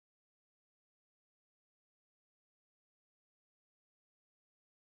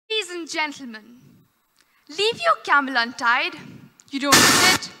and gentlemen, leave your camel untied. You don't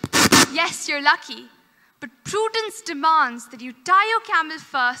need it. Yes, you're lucky. But prudence demands that you tie your camel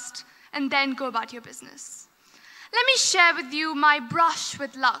first and then go about your business. Let me share with you my brush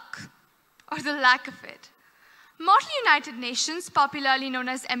with luck, or the lack of it. Model United Nations, popularly known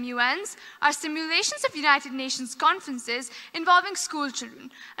as MUNs, are simulations of United Nations conferences involving school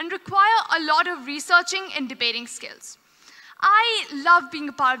children and require a lot of researching and debating skills. I love being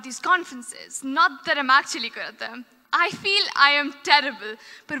a part of these conferences, not that I'm actually good at them. I feel I am terrible,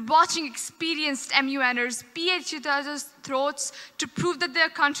 but watching experienced MUNers beat each other's throats to prove that their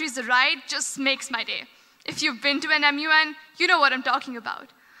countries are right just makes my day. If you've been to an MUN, you know what I'm talking about.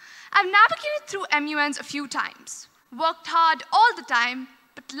 I've navigated through MUNs a few times, worked hard all the time,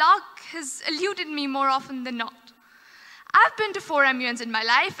 but luck has eluded me more often than not. I've been to 4 MUNs in my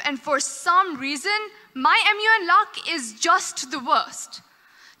life, and for some reason, my MUN luck is just the worst.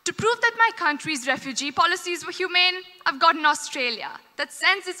 To prove that my country's refugee policies were humane, I've gotten Australia, that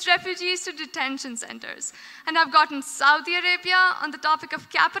sends its refugees to detention centers. And I've gotten Saudi Arabia on the topic of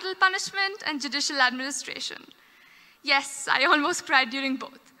capital punishment and judicial administration. Yes, I almost cried during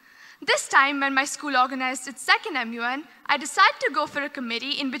both. This time, when my school organized its second MUN, I decided to go for a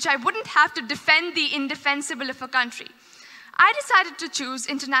committee in which I wouldn't have to defend the indefensible of a country. I decided to choose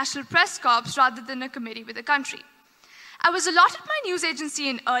International Press Corps rather than a committee with a country. I was allotted my news agency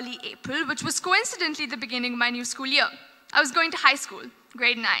in early April, which was coincidentally the beginning of my new school year. I was going to high school,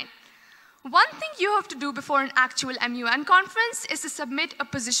 grade 9. One thing you have to do before an actual MUN conference is to submit a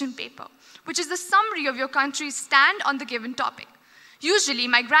position paper, which is the summary of your country's stand on the given topic. Usually,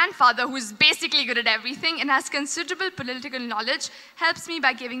 my grandfather, who is basically good at everything and has considerable political knowledge, helps me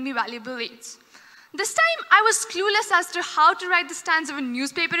by giving me valuable leads. This time, I was clueless as to how to write the stands of a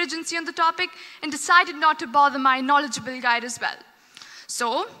newspaper agency on the topic and decided not to bother my knowledgeable guide as well.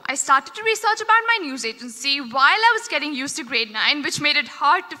 So, I started to research about my news agency while I was getting used to grade 9, which made it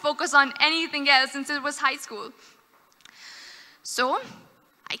hard to focus on anything else since it was high school. So,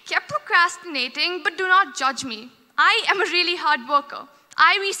 I kept procrastinating, but do not judge me. I am a really hard worker.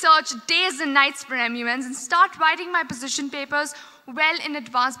 I research days and nights for MUNs and start writing my position papers well in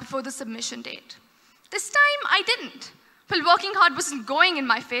advance before the submission date. This time, I didn't. Well, working hard wasn't going in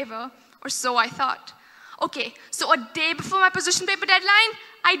my favor, or so I thought. Okay, so a day before my position paper deadline,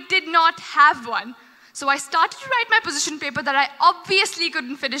 I did not have one. So I started to write my position paper that I obviously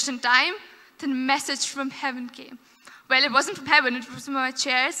couldn't finish in time. Then a message from heaven came. Well, it wasn't from heaven, it was from my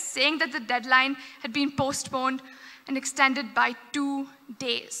chair, saying that the deadline had been postponed and extended by 2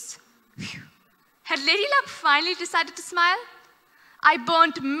 days. Phew. Had Lady Luck finally decided to smile? I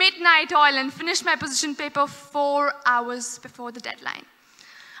burnt midnight oil and finished my position paper 4 hours before the deadline.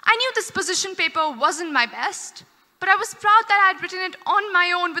 I knew this position paper wasn't my best, but I was proud that I had written it on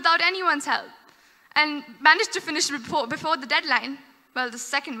my own without anyone's help and managed to finish it before the deadline, well, the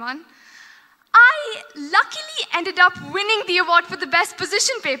second one. I luckily ended up winning the award for the best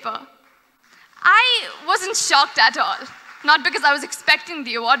position paper. I wasn't shocked at all, not because I was expecting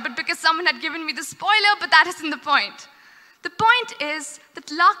the award, but because someone had given me the spoiler, but that isn't the point. The point is that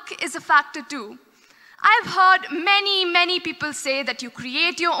luck is a factor too. I've heard many people say that you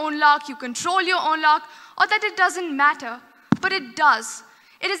create your own luck, you control your own luck, or that it doesn't matter, but it does.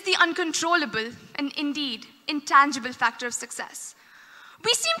 It is the uncontrollable and indeed intangible factor of success.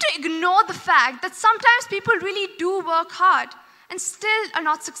 We seem to ignore the fact that sometimes people really do work hard and still are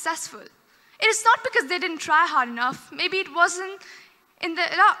not successful. It is not because they didn't try hard enough. Maybe it wasn't in their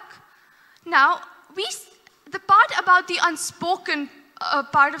luck. Now, the part about the unspoken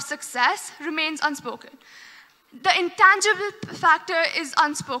part of success remains unspoken. The intangible factor is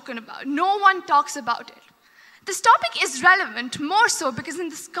unspoken about. No one talks about it. This topic is relevant more so because in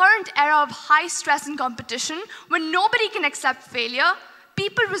this current era of high stress and competition, when nobody can accept failure,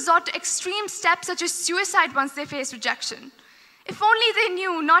 people resort to extreme steps such as suicide once they face rejection. If only they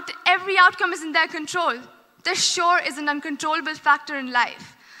knew not every outcome is in their control. There sure is an uncontrollable factor in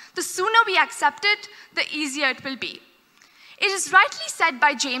life. The sooner we accept it, the easier it will be. It is rightly said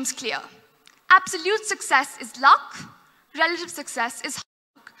by James Clear, absolute success is luck, relative success is hard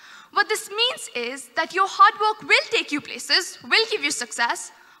work. What this means is that your hard work will take you places, will give you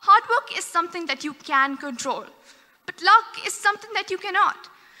success. Hard work is something that you can control, but luck is something that you cannot.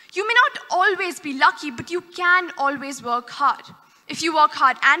 You may not always be lucky, but you can always work hard. If you work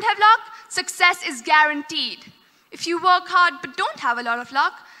hard and have luck, success is guaranteed. If you work hard but don't have a lot of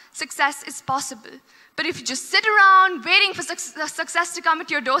luck, success is possible. But if you just sit around waiting for success to come at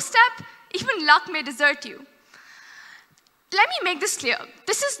your doorstep, even luck may desert you. let me make this clear.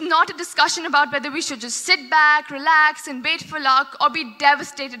 This is not a discussion about whether we should just sit back, relax, and wait for luck, or be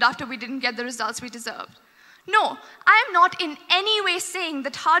devastated after we didn't get the results we deserved. No, I am not in any way saying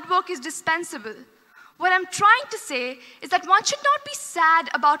that hard work is dispensable. What I'm trying to say is that one should not be sad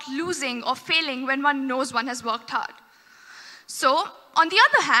about losing or failing when one knows one has worked hard. So, on the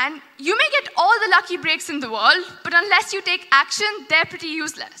other hand, you may get all the lucky breaks in the world, but unless you take action, they're pretty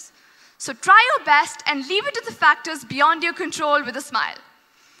useless. So try your best and leave it to the factors beyond your control with a smile.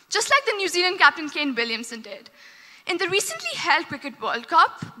 Just like the New Zealand captain Kane Williamson did. In the recently held Cricket World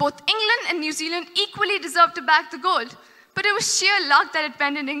Cup, both England and New Zealand equally deserved to bag the gold. But it was sheer luck that it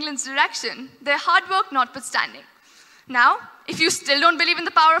went in England's direction, their hard work notwithstanding. Now, if you still don't believe in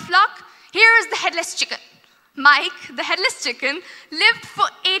the power of luck, here is the headless chicken. Mike, the headless chicken, lived for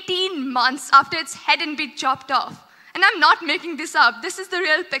 18 months after its head had been chopped off. And I'm not making this up, this is the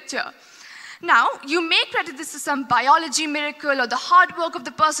real picture. Now, you may credit this to some biology miracle or the hard work of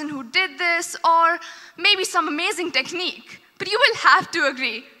the person who did this, or maybe some amazing technique. But you will have to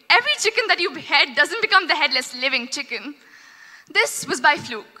agree, every chicken that you behead doesn't become the headless living chicken. This was by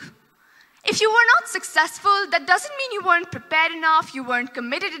fluke. If you were not successful, that doesn't mean you weren't prepared enough, you weren't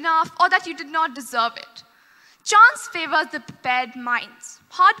committed enough, or that you did not deserve it. Chance favors the prepared minds.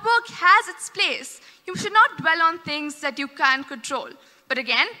 Hard work has its place. You should not dwell on things that you can't control. But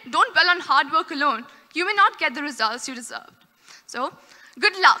again, don't dwell on hard work alone. You may not get the results you deserved. So,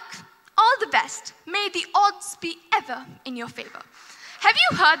 good luck. All the best. May the odds be ever in your favor. Have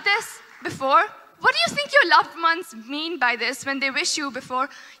you heard this before? What do you think your loved ones mean by this when they wish you before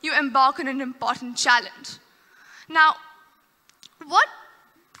you embark on an important challenge? Now, what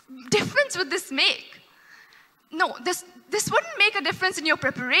difference would this make? No, this wouldn't make a difference in your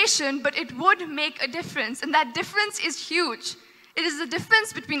preparation, but it would make a difference, and that difference is huge. It is the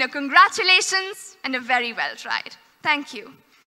difference between a congratulations and a very well tried. Thank you.